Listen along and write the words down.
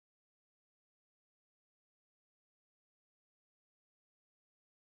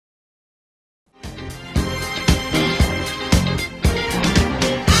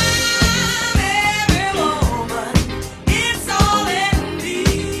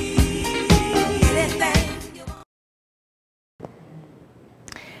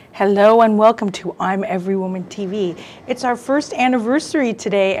Hello and welcome to I'm Every Woman TV. It's our first anniversary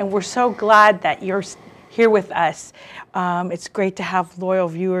today and we're so glad that you're here with us. It's great to have loyal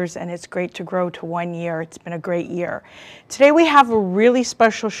viewers and it's great to grow to 1 year. It's been a great year. Today we have a really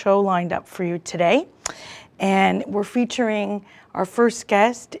special show lined up for you today. And we're featuring, our first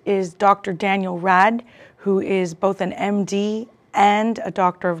guest is Dr. Daniele Rad, who is both an MD and a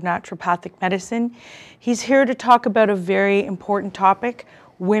doctor of naturopathic medicine. He's here to talk about a very important topic,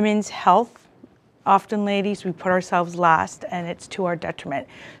 women's health. Often, ladies, we put ourselves last and it's to our detriment.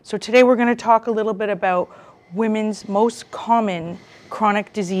 So today we're going to talk a little bit about women's most common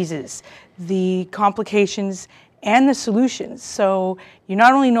chronic diseases, the complications and the solutions. So you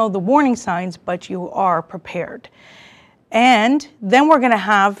not only know the warning signs, but you are prepared. And then we're going to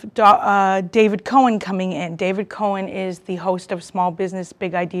have David Cohen coming in. David Cohen is the host of Small Business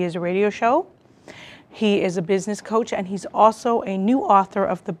Big Ideas radio show. He is a business coach and he's also a new author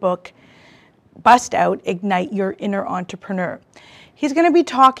of the book, Bust Out, Ignite Your Inner Entrepreneur. He's going to be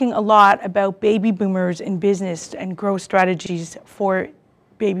talking a lot about baby boomers in business and growth strategies for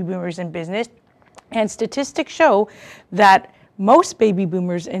baby boomers in business. And statistics show that most baby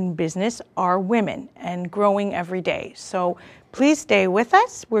boomers in business are women and growing every day. So please stay with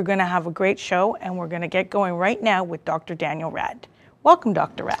us. We're going to have a great show and we're going to get going right now with Dr. Daniele Rad. Welcome,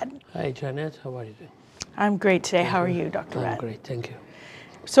 Dr. Rad. Hi, Janette. How are you doing? I'm great today. How are you, Dr. Rad? I'm great. Thank you.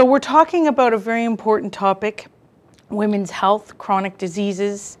 So we're talking about a very important topic, women's health, chronic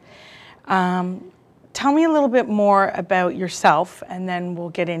diseases. Tell me a little bit more about yourself, and then we'll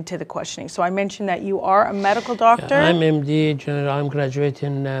get into the questioning. So I mentioned that you are a medical doctor. Yeah, I'm MD. I'm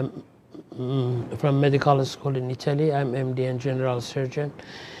graduating from medical school in Italy. I'm MD and general surgeon.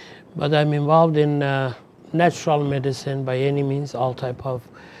 But I'm involved in natural medicine by any means, all type of,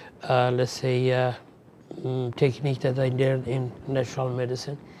 let's say, technique that I learned in natural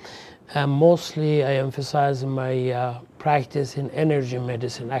medicine. Mostly I emphasize my practice in energy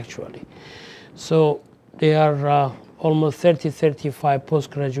medicine, actually. So there are almost 35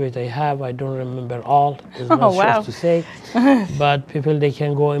 postgraduate I have. I don't remember all. It's not sure to say. But people, they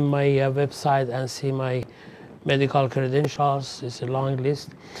can go in my website and see my medical credentials. It's a long list.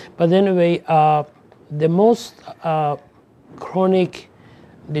 But anyway, the most chronic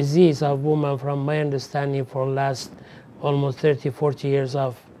disease of women, from my understanding, for last almost 30-40 years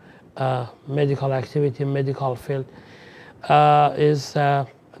of medical activity, medical field, is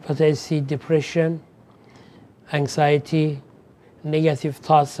what I see: depression, anxiety, negative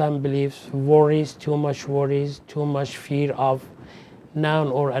thoughts and beliefs, worries, too much fear of known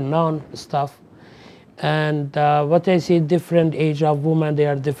or unknown stuff. And what I see, different age of women, they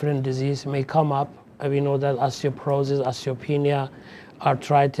are different disease may come up. We know that osteoporosis, osteopenia,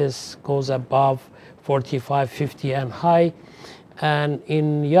 arthritis goes above 45, 50 and high. And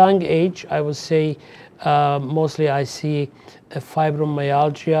in young age, I would say mostly I see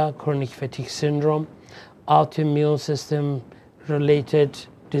fibromyalgia, chronic fatigue syndrome, autoimmune system related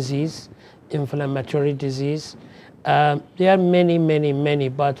disease, inflammatory disease. There are many,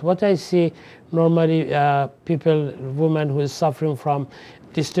 but what I see normally, women who is suffering from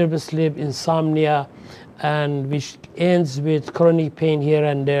disturbed sleep, insomnia, and which ends with chronic pain here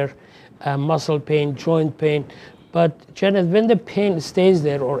and there, muscle pain, joint pain. But Janet, when the pain stays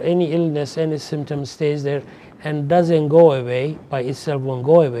there, or any illness, any symptom stays there and doesn't go away, by itself won't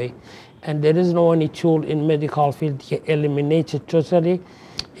go away, and there is no any tool in medical field to eliminate it totally,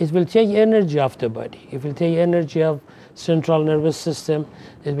 it will take energy of the body. It will take energy of central nervous system.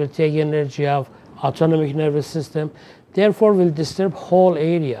 It will take energy of autonomic nervous system. Therefore, will disturb whole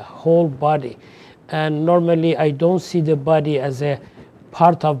area, whole body. And normally, I don't see the body as a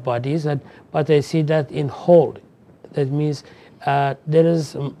part of bodies, but I see that in whole. That means there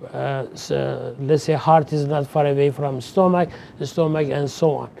is, let's say, heart is not far away from the stomach, and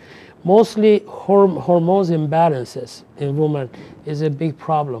so on. Mostly hormones imbalances in women is a big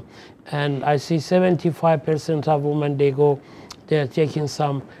problem. And I see 75% of women, they're taking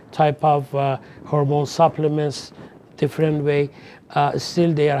some type of hormone supplements, different way.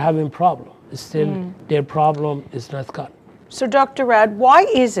 Still, they are having problem. Still, their problem is not gone. So, Dr. Rad, why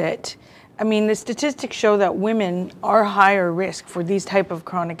is it? I mean, the statistics show that women are higher risk for these type of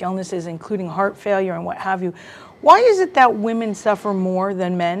chronic illnesses, including heart failure and what have you. Why is it that women suffer more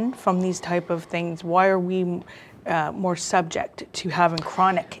than men from these type of things? Why are we more subject to having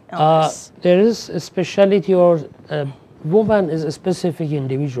chronic illness? There is a specialty, or woman is a specific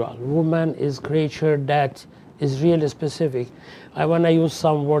individual. Woman is creature that is really specific. When I use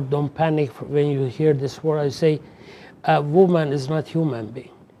some word, don't panic when you hear this word. I say, woman is not human being,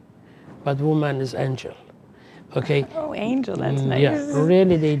 but woman is angel. Okay. Oh, Angel, that's nice. Yeah,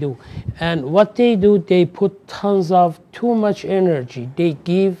 really they do. And what they do, they put tons of too much energy. They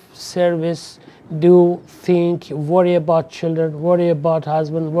give service, do, think, worry about children, worry about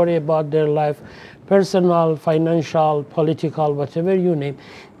husband, worry about their life, personal, financial, political, whatever you name.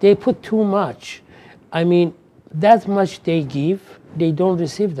 They put too much. I mean, that much they give, they don't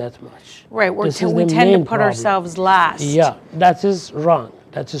receive that much. Right, we tend to put problem. ourselves last. Yeah, that is wrong.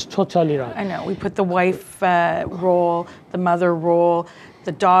 That is totally wrong. I know, we put the wife role, the mother role,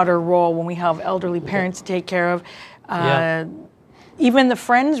 the daughter role when we have elderly parents to take care of. Even the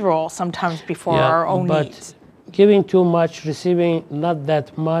friend's role sometimes before our own needs. Giving too much, receiving not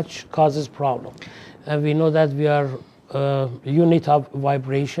that much causes problem. And we know that we are a unit of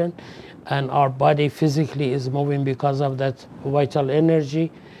vibration, and our body physically is moving because of that vital energy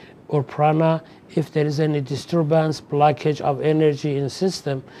or prana. If there is any disturbance, blockage of energy in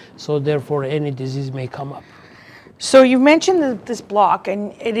system, so therefore any disease may come up. So you mentioned this block,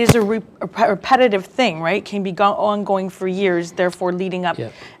 and it is a repetitive thing, right? It can be ongoing for years, therefore leading up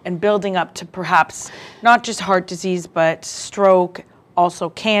and building up to perhaps not just heart disease, but stroke, also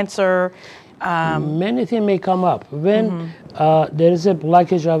cancer. Many things may come up when there is a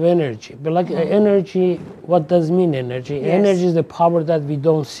blockage of energy. Energy, what does mean energy? Yes. Energy is the power that we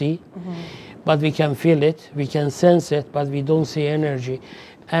don't see, but we can feel it, we can sense it, but we don't see energy.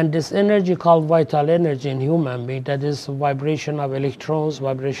 And this energy called vital energy in human being, that is vibration of electrons,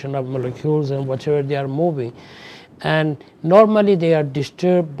 vibration of molecules, and whatever they are moving. And normally they are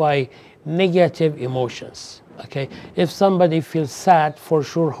disturbed by negative emotions. Okay, if somebody feels sad, for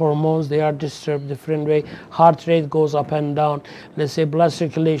sure hormones, they are disturbed different way. Heart rate goes up and down. Let's say blood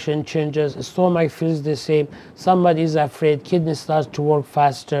circulation changes, stomach feels the same. Somebody is afraid, kidney starts to work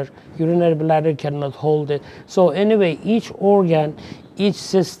faster, urinary bladder cannot hold it. So anyway, each organ, each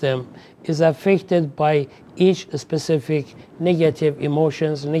system is affected by each specific negative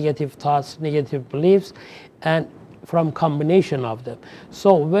emotions, negative thoughts, negative beliefs, and from combination of them.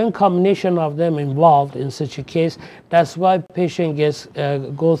 So when combination of them involved in such a case, that's why patient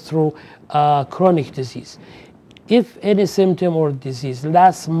go through chronic disease. If any symptom or disease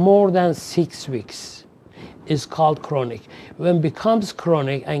lasts more than 6 weeks, is called chronic. When it becomes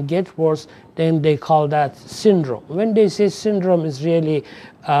chronic and get worse, then they call that syndrome. When they say syndrome, is really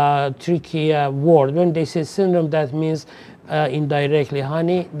a tricky word. When they say syndrome, that means indirectly,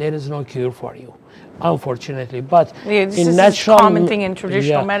 honey, there is no cure for you, unfortunately. But this is a common thing in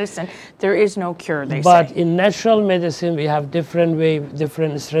traditional medicine. There is no cure, they say. But in natural medicine, we have different ways,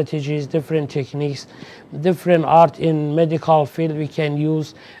 different strategies, different techniques, different art in medical field we can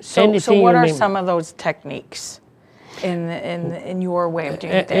use. So what are some of those techniques in your way of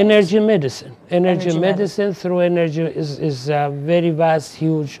doing things? Energy medicine. Energy medicine through energy is a very vast,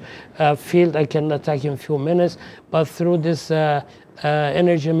 huge field. I cannot talk in a few minutes, but through this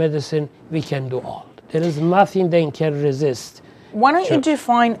energy medicine, we can do all. There is nothing they can resist. Why don't you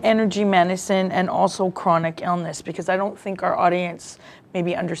define energy medicine and also chronic illness? Because I don't think our audience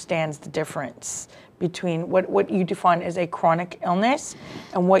maybe understands the difference between what you define as a chronic illness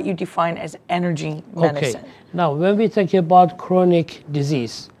and what you define as energy medicine. Okay. Now, when we talk about chronic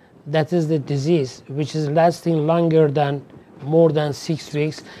disease, that is the disease which is lasting longer than more than 6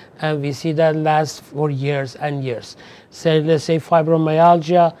 weeks, and we see that lasts for years and years. So let's say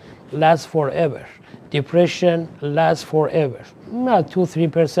fibromyalgia lasts forever. Depression lasts forever. Not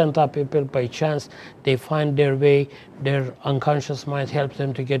 2-3% of people by chance they find their way, their unconscious mind helps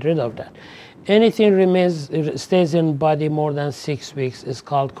them to get rid of that. Anything stays in body more than 6 weeks is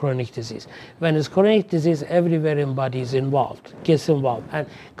called chronic disease. When it's chronic disease, everywhere in body is involved, gets involved. And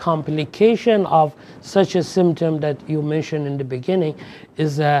complication of such a symptom that you mentioned in the beginning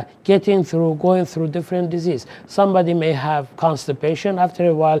is going through different disease. Somebody may have constipation, after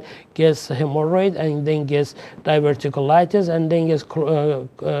a while gets hemorrhoid, and then gets diverticulitis, and then gets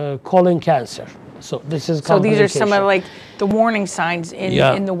colon cancer. So this is so these are some of like the warning signs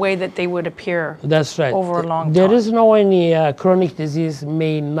in the way that they would appear. That's right. Over a long time. There is no any chronic disease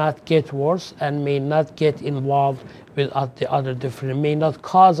may not get worse and may not get involved with the other different, may not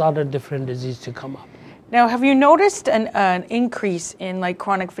cause other different disease to come up. Now, have you noticed an increase in like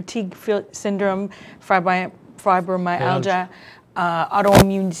chronic fatigue syndrome, fibromyalgia,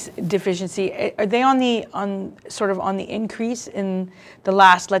 autoimmune deficiency? Are they on the increase in the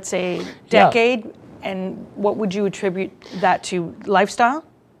last, let's say, decade? Yeah. And what would you attribute that to? Lifestyle?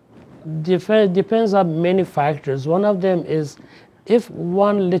 Depends on many factors. One of them is If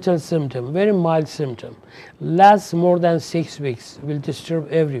one little symptom, very mild symptom, lasts more than 6 weeks, will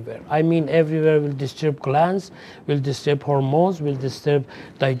disturb everywhere. I mean everywhere, will disturb glands, will disturb hormones, will disturb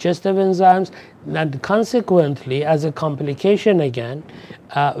digestive enzymes, and consequently, as a complication again,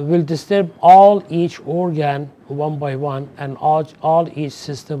 will disturb each organ one by one, and all each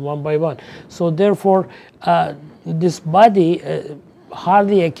system one by one. So therefore, this body,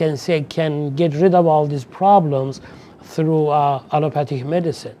 hardly I can say, can get rid of all these problems through allopathic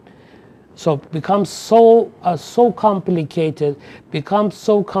medicine. So it becomes so complicated, becomes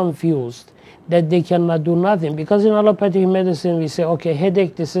so confused that they cannot do nothing. Because in allopathic medicine we say, okay,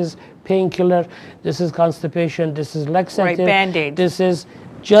 headache, this is painkiller, this is constipation, this is laxative, right, Band-Aid. This is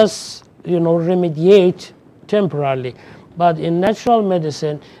just, remediate temporarily. But in natural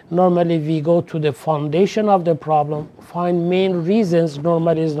medicine, normally we go to the foundation of the problem, find main reasons,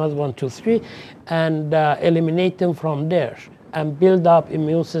 normally is not 1, 2, 3, and eliminate them from there, and build up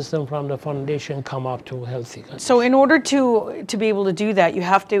immune system from the foundation, come up to healthy condition. So in order to be able to do that, you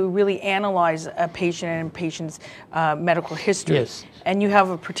have to really analyze a patient and patient's medical history. Yes. And you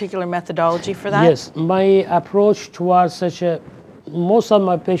have a particular methodology for that? Yes, my approach towards most of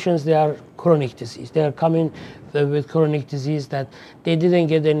my patients, they are chronic disease. They are coming with chronic disease that they didn't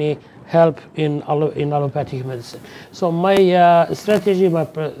get any help in allopathic medicine. So my strategy, my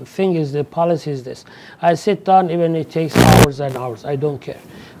thing is, the policy is this. I sit down, even it takes hours and hours, I don't care.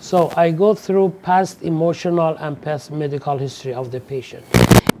 So I go through past emotional and past medical history of the patient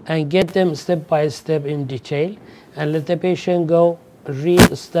and get them step by step in detail, and let the patient go,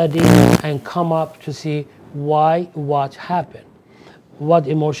 read, study, and come up to see why, what happened, what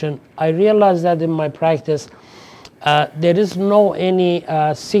emotion. I realized that in my practice, there is no any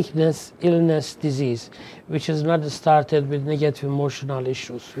sickness, illness, disease, which is not started with negative emotional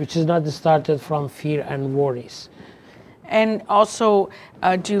issues, which is not started from fear and worries. And also,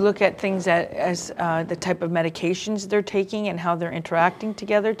 do you look at things as the type of medications they're taking and how they're interacting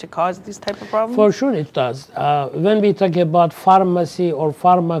together to cause these type of problems? For sure it does. When we talk about pharmacy or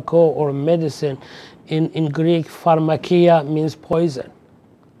pharmaco or medicine, in Greek, pharmakia means poison.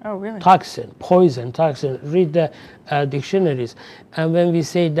 Oh, really? Toxin, poison, toxin. Read the dictionaries. And when we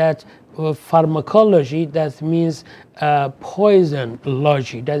say that pharmacology, that means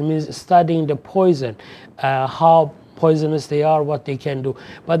poisonology. That means studying the poison, how poisonous they are, what they can do.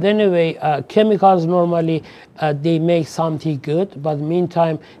 But anyway, chemicals normally, they make something good, but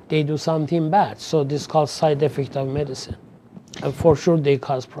meantime, they do something bad. So this is called side effect of medicine. And for sure, they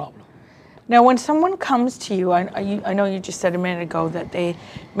cause problems. Now, when someone comes to you, I know you just said a minute ago that they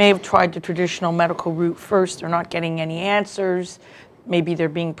may have tried the traditional medical route first. They're not getting any answers. Maybe they're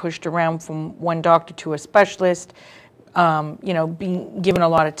being pushed around from one doctor to a specialist, being given a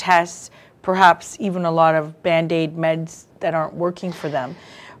lot of tests, perhaps even a lot of Band-Aid meds that aren't working for them.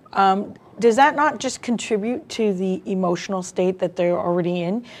 Does that not just contribute to the emotional state that they're already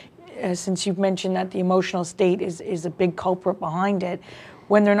in? Since you've mentioned that the emotional state is a big culprit behind it,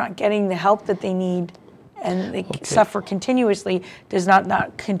 when they're not getting the help that they need and they suffer continuously, does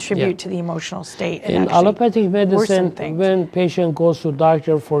not contribute to the emotional state? In allopathic medicine, when patient goes to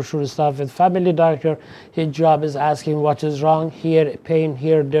doctor, for sure start with family doctor, his job is asking what is wrong, here pain,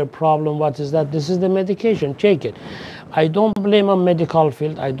 here their problem, what is that? This is the medication, take it. I don't blame on medical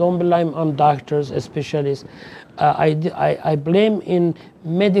field, I don't blame on doctors, specialists. I blame in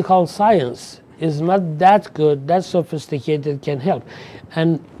medical science. Is not that good, that sophisticated, can help.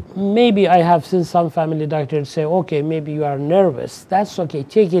 And maybe I have seen some family doctors say, okay, maybe you are nervous. That's okay,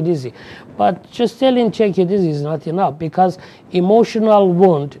 take it easy. But just telling take it easy is not enough, because emotional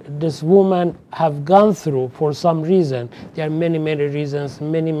wound this woman have gone through for some reason. There are many, many reasons,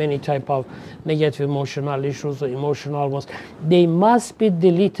 many type of negative emotional issues or emotional ones. They must be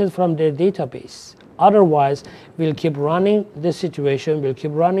deleted from their database. Otherwise, we'll keep running the situation, we'll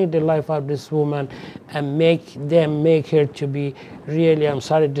keep running the life of this woman and make her to be really, I'm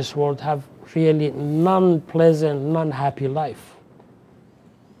sorry this word, have really non-pleasant, non-happy life.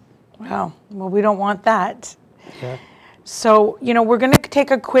 Wow, well, we don't want that. Yeah. So, we're going to take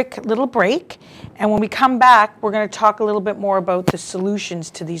a quick little break, and when we come back, we're going to talk a little bit more about the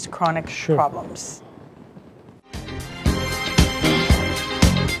solutions to these chronic problems.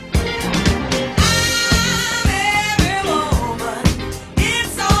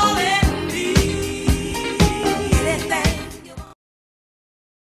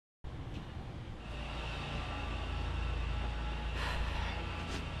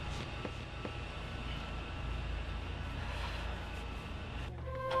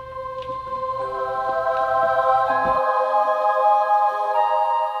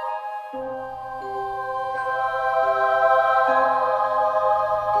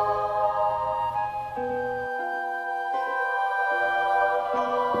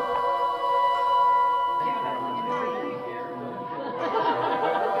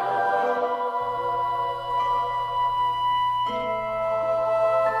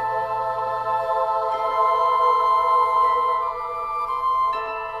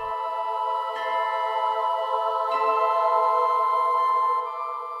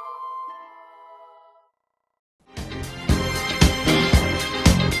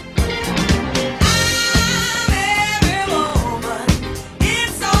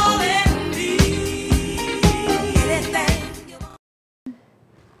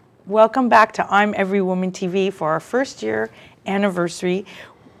 Welcome back to I'm Every Woman TV for our first year anniversary.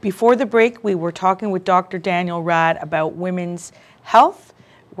 Before the break, we were talking with Dr. Daniele Rad about women's health.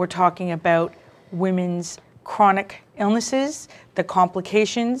 We're talking about women's chronic illnesses, the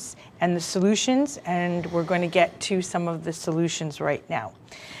complications and the solutions, and we're going to get to some of the solutions right now.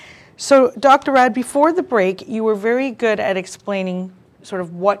 So, Dr. Rad, before the break, you were very good at explaining sort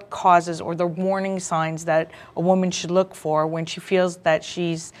of what causes or the warning signs that a woman should look for when she feels that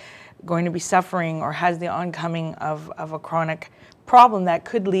she's going to be suffering or has the oncoming of a chronic problem that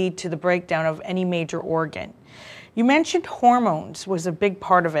could lead to the breakdown of any major organ. You mentioned hormones was a big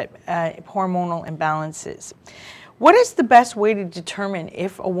part of it, hormonal imbalances. What is the best way to determine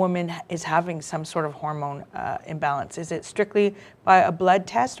if a woman is having some sort of hormone imbalance? Is it strictly by a blood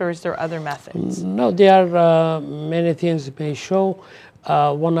test, or is there other methods? No, there are many things that may show.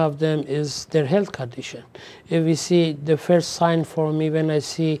 One of them is their health condition. If we see the first sign for me when I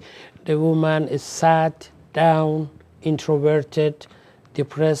see the woman is sad, down, introverted,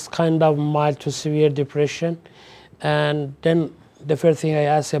 depressed, kind of mild to severe depression, and then the first thing I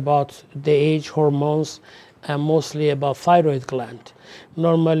ask about the age, hormones, and mostly about thyroid gland.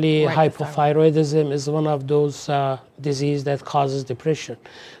 Normally, hypothyroidism is one of those diseases that causes depression.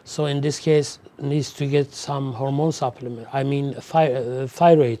 So in this case, needs to get some hormone supplement. I mean,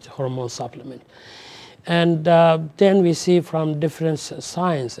 thyroid hormone supplement. And then we see from different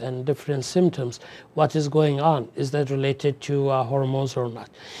signs and different symptoms what is going on. Is that related to hormones or not?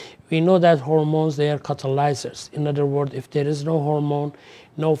 We know that hormones, they are catalyzers. In other words, if there is no hormone,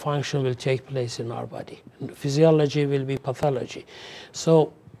 no function will take place in our body. Physiology will be pathology.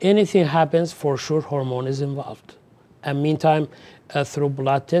 So anything happens, for sure hormone is involved. And meantime, through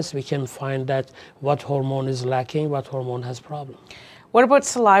blood tests, we can find that what hormone is lacking, what hormone has problem. What about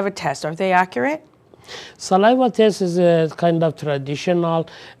saliva tests? Are they accurate? Saliva test is a kind of traditional.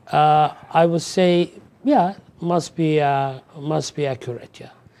 I would say, yeah, must be accurate,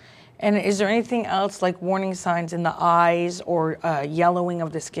 yeah. And is there anything else like warning signs in the eyes or yellowing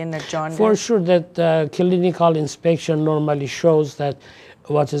of the skin that John For did? sure, that clinical inspection normally shows that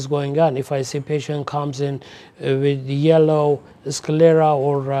what is going on. If I see patient comes in with yellow sclera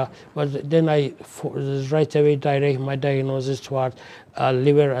or but then I right away direct my diagnosis toward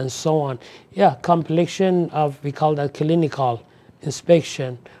liver and so on. Yeah, complexion of, we call that clinical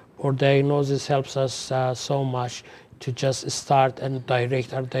inspection or diagnosis helps us so much to just start and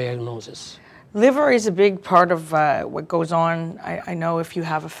direct our diagnosis. Liver is a big part of what goes on. I know if you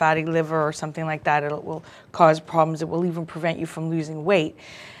have a fatty liver or something like that, it will cause problems. It will even prevent you from losing weight.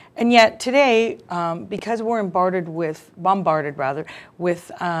 And yet today, because we're bombarded with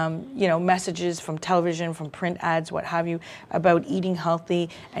you know, messages from television, from print ads, what have you, about eating healthy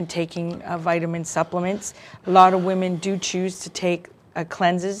and taking vitamin supplements, a lot of women do choose to take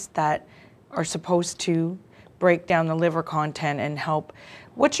cleanses that are supposed to break down the liver content and help.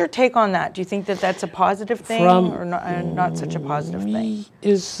 What's your take on that? Do you think that that's a positive thing or not such a positive thing?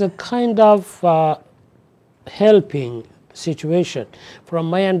 It's a kind of helping situation.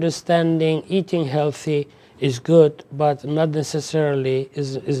 From my understanding, eating healthy is good, but not necessarily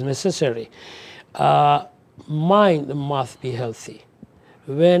is necessary. Mind must be healthy.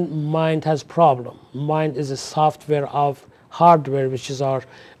 When mind has problem, mind is a software of hardware, which is our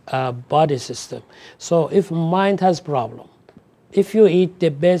body system. So if mind has problem, if you eat the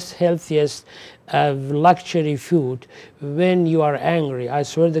best, healthiest luxury food, when you are angry, I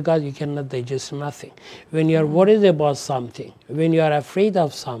swear to God, you cannot digest nothing. When you are worried about something, when you are afraid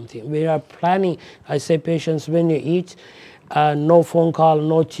of something, when you are planning, I say patients, when you eat, no phone call,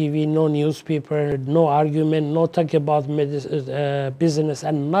 no TV, no newspaper, no argument, no talk about business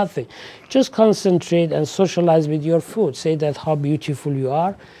and nothing. Just concentrate and socialize with your food. Say that how beautiful you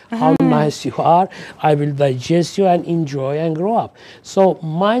are, how nice you are. I will digest you and enjoy and grow up. So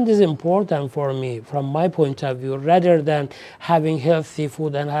mind is important for me from my point of view, rather than having healthy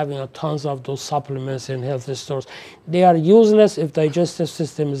food and having tons of those supplements in health stores. They are useless if digestive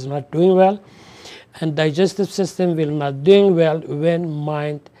system is not doing well. And digestive system will not doing well when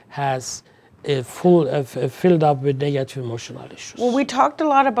mind has filled up with negative emotional issues. Well, we talked a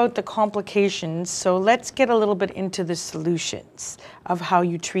lot about the complications, so let's get a little bit into the solutions of how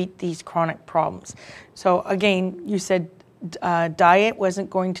you treat these chronic problems. So again, you said diet wasn't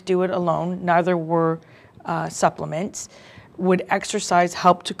going to do it alone, neither were supplements. Would exercise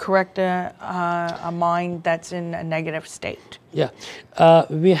help to correct a mind that's in a negative state? Yeah,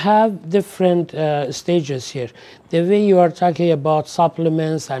 we have different stages here. The way you are talking about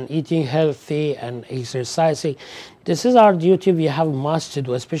supplements and eating healthy and exercising, this is our duty. We have must to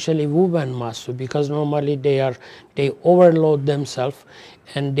do, especially women must do, because normally they overload themselves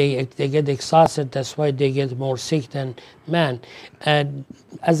and they get exhausted. That's why they get more sick than men. And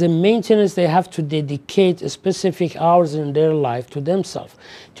as a maintenance, they have to dedicate specific hours in their life to themselves,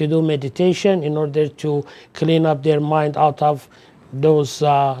 to do meditation in order to clean up their mind out of those,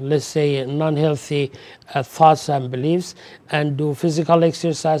 let's say, non-healthy thoughts and beliefs, and do physical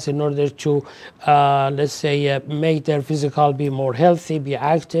exercise in order to, let's say, make their physical be more healthy, be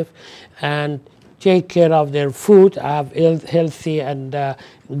active, and take care of their food, have healthy and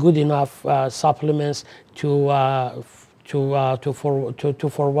good enough supplements to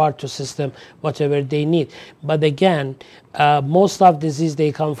forward to system whatever they need. But again, most of disease,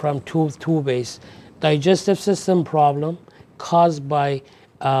 they come from two ways: digestive system problem caused by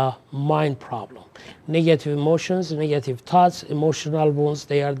mind problem. Negative emotions, negative thoughts, emotional wounds,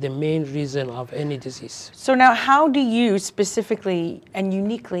 they are the main reason of any disease. So now, how do you specifically and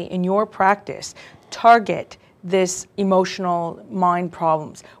uniquely in your practice target this emotional mind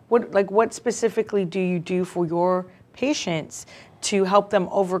problems? What specifically do you do for your patients to help them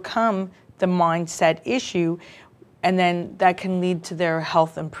overcome the mindset issue, and then that can lead to their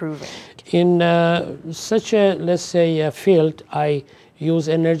health improving? In such a, let's say, a field, I use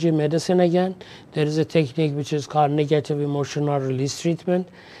energy medicine again. There is a technique which is called negative emotional release treatment.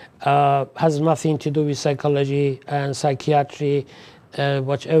 Has nothing to do with psychology and psychiatry,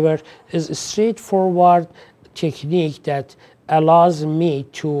 whatever. It's a straightforward technique that allows me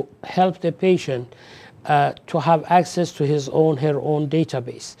to help the patient to have access to her own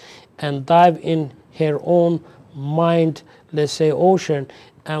database and dive in her own mind, let's say, ocean,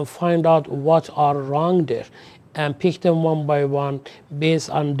 and find out what are wrong there, and pick them one by one based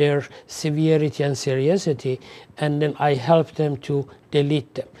on their severity and seriousity, and then I help them to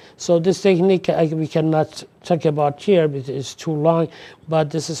delete them. So this technique we cannot talk about here because it's too long, but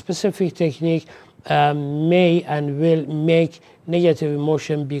this specific technique may and will make negative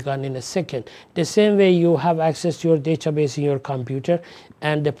emotion be gone in a second. The same way you have access to your database in your computer,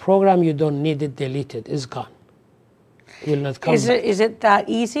 and the program you don't need it deleted is gone. Will not come back. Is it that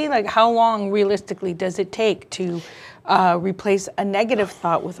easy? Like, how long realistically does it take to replace a negative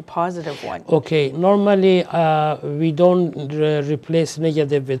thought with a positive one? Okay, normally we don't replace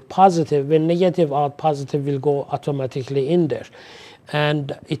negative with positive. When negative out, positive will go automatically in there.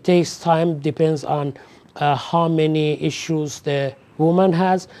 And it takes time, depends on how many issues the woman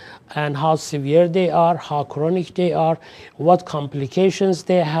has and how severe they are, how chronic they are, what complications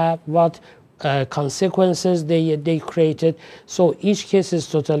they have, what consequences they created. So each case is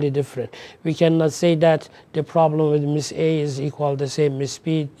totally different. We cannot say that the problem with Miss A is equal the same Miss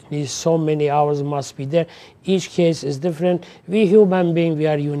B. These so many hours must be there. Each case is different. We human beings, we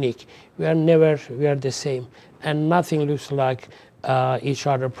are unique. We are the same, and nothing looks like each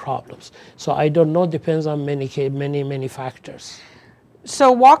other problems. So I don't know, depends on many factors.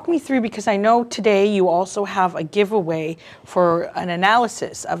 So walk me through, because I know today you also have a giveaway for an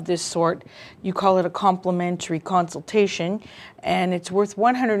analysis of this sort. You call it a complimentary consultation, and it's worth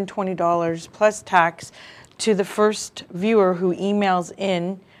 $120 plus tax to the first viewer who emails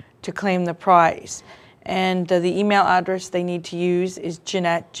in to claim the prize. And the email address they need to use is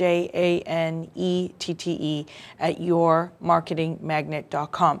Janette, JANETTE,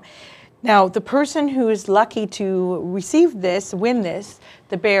 @yourmarketingmagnet.com. Now, the person who is lucky to receive this, win this,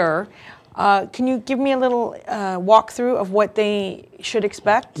 the bearer, can you give me a little walkthrough of what they should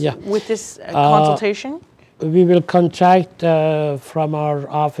expect with this consultation? We will contact from our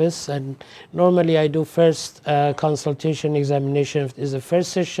office, and normally I do first consultation examination is the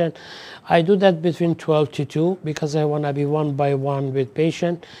first session. I do that between 12 to 2 because I want to be one by one with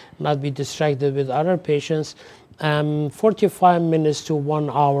patient, not be distracted with other patients. 45 minutes to 1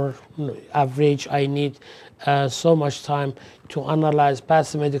 hour average. I need so much time to analyze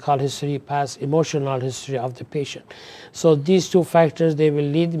past medical history, past emotional history of the patient. So these two factors, they will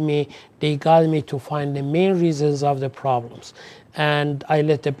lead me, they guide me to find the main reasons of the problems. And I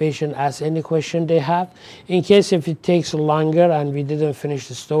let the patient ask any question they have. In case if it takes longer and we didn't finish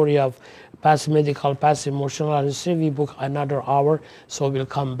the story of past medical, past emotional history, we book another hour, so we'll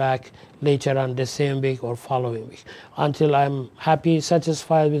come back later on the same week or following week. Until I'm happy,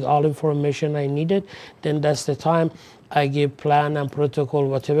 satisfied with all information I needed, then that's the time I give plan and protocol,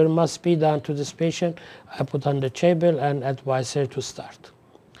 whatever must be done to this patient, I put on the table and advise her to start.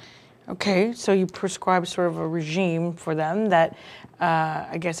 Okay, so you prescribe sort of a regime for them that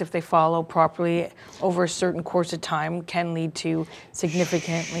I guess if they follow properly over a certain course of time, can lead to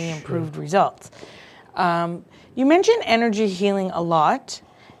significantly improved results. You mentioned energy healing a lot,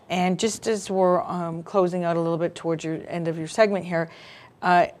 and just as we're closing out a little bit towards your end of your segment here,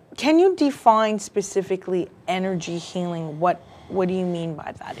 can you define specifically energy healing? What do you mean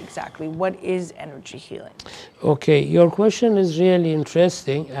by that exactly? What is energy healing? Okay, your question is really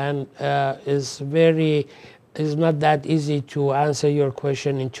interesting and is not that easy to answer your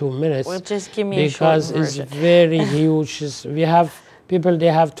question in 2 minutes. Well, just give me a short version. Because it's very huge. We have people, they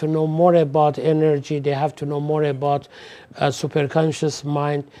have to know more about energy. They have to know more about superconscious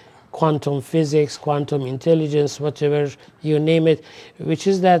mind, quantum physics, quantum intelligence, whatever you name it, which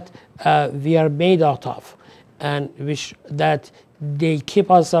is that we are made out of, and which that they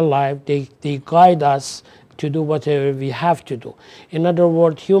keep us alive, they guide us to do whatever we have to do. In other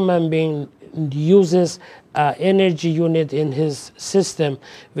words, human being uses energy unit in his system,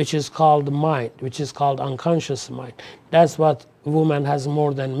 which is called mind, which is called unconscious mind. That's what woman has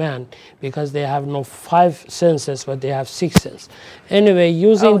more than man, because they have no 5 senses, but they have 6 senses. Anyway,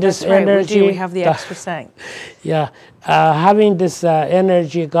 using this energy, we have the extra saying. Yeah, having this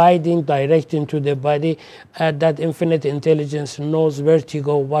energy guiding, directing to the body, that infinite intelligence knows where to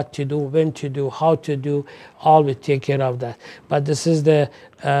go, what to do, when to do, how to do, all will take care of that. But this is the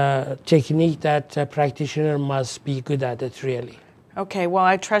technique that a practitioner must be good at it, really. Okay, well,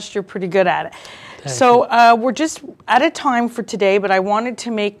 I trust you're pretty good at it. So we're just out of time for today, but I wanted to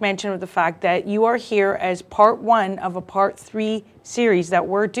make mention of the fact that you are here as part 1 of a part 3 series that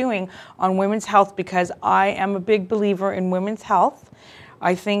we're doing on women's health, because I am a big believer in women's health.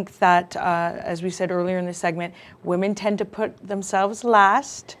 I think that, as we said earlier in the segment, women tend to put themselves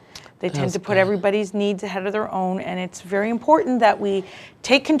last. They tend to put everybody's needs ahead of their own, and it's very important that we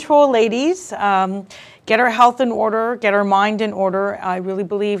take control, ladies, get our health in order, get our mind in order. I really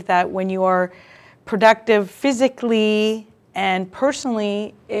believe that when you are productive physically and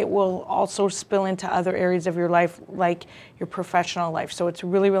personally, it will also spill into other areas of your life, like your professional life. So it's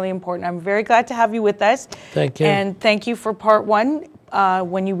really, really important. I'm very glad to have you with us. Thank you. And thank you for part 1.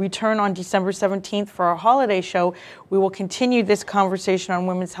 When you return on December 17th for our holiday show, we will continue this conversation on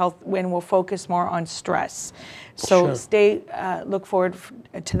women's health when we'll focus more on stress. So look forward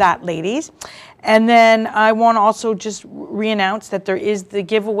to that, ladies. And then I want to also just re-announce that there is the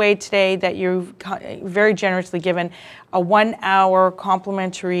giveaway today that you've very generously given, a 1-hour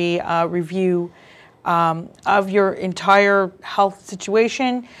complimentary review of your entire health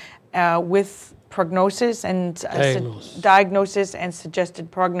situation with prognosis and diagnosis and suggested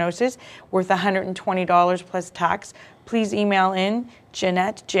prognosis, worth $120 plus tax. Please email in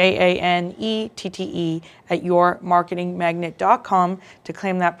Janette, JANETTE, at yourmarketingmagnet.com to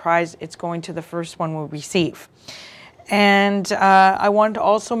claim that prize. It's going to the first one we'll receive. And I wanted to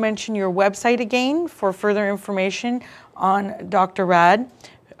also mention your website again for further information on Dr. Rad.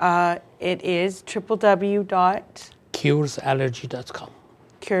 It is www.curesallergy.com.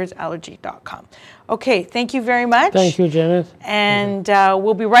 curesallergy.com. Okay, thank you very much. Thank you, Janet. And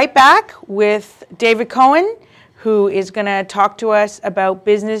we'll be right back with David Cohen, who is going to talk to us about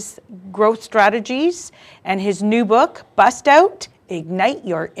business growth strategies and his new book, Bust Out, Ignite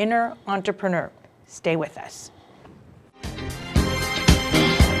Your Inner Entrepreneur. Stay with us.